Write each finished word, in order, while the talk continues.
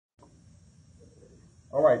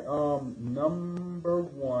All right, number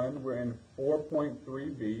one, we're in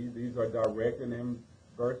 4.3b. These are direct and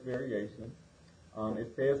inverse variation.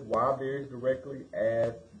 It says y varies directly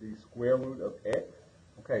as the square root of x.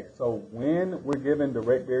 Okay, so when we're given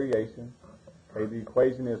direct variation, okay, the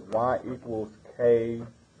equation is y equals k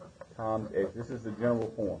times x. This is the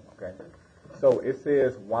general form, okay? So it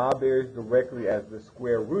says y varies directly as the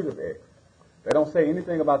square root of x. They don't say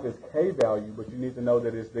anything about this k value, but you need to know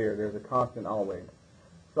that it's there. There's a constant always.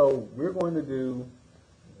 So we're going to do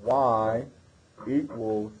y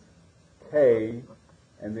equals k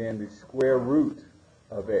and then the square root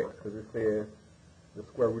of x, because it says the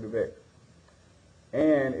square root of x.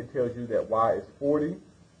 And it tells you that y is 40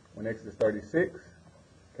 when x is 36.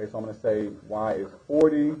 Okay, so I'm going to say y is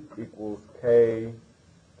 40 equals k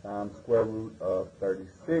times square root of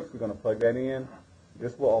 36. We're going to plug that in.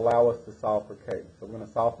 This will allow us to solve for k. So we're going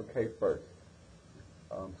to solve for k first.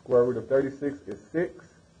 Square root of 36 is 6.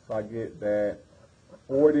 So I get that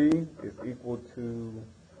 40 is equal to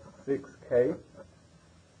 6k.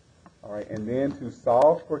 All right, and then to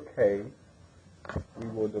solve for k, we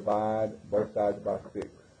will divide both sides by 6.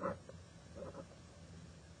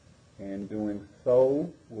 And doing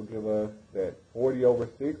so will give us that 40 over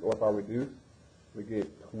 6, or if I reduce, we get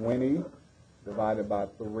 20 divided by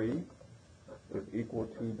 3 is equal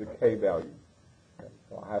to the k value. Okay,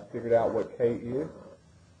 so I have figured out what k is.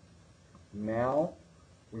 Now,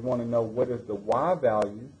 we want to know what is the y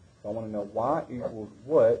value. So I want to know y equals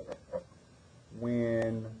what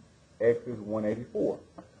when x is 184.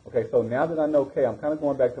 Okay, so now that I know k, I'm kind of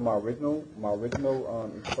going back to my original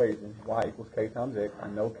equation, y equals k times x. I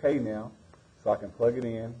know k now, so I can plug it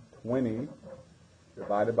in, 20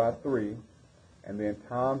 divided by 3, and then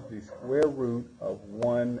times the square root of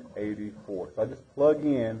 184. So I just plug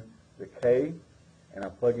in the k, and I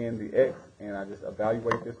plug in the x, and I just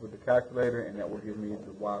evaluate this with the calculator, and that will give me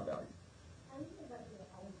the y value.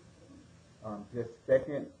 Just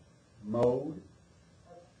second mode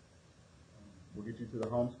will get you to the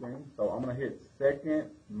home screen. So I'm going to hit second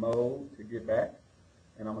mode to get back,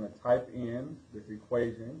 and I'm going to type in this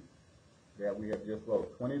equation that we have just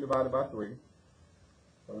wrote, 20 divided by 3.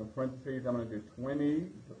 So in parentheses, I'm going to do 20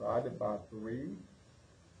 divided by 3,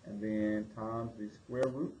 and then times the square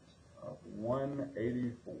root of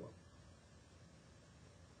 184.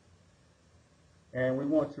 And we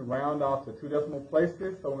want to round off to 2 decimal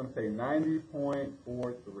places, so we're going to say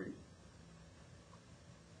 90.43.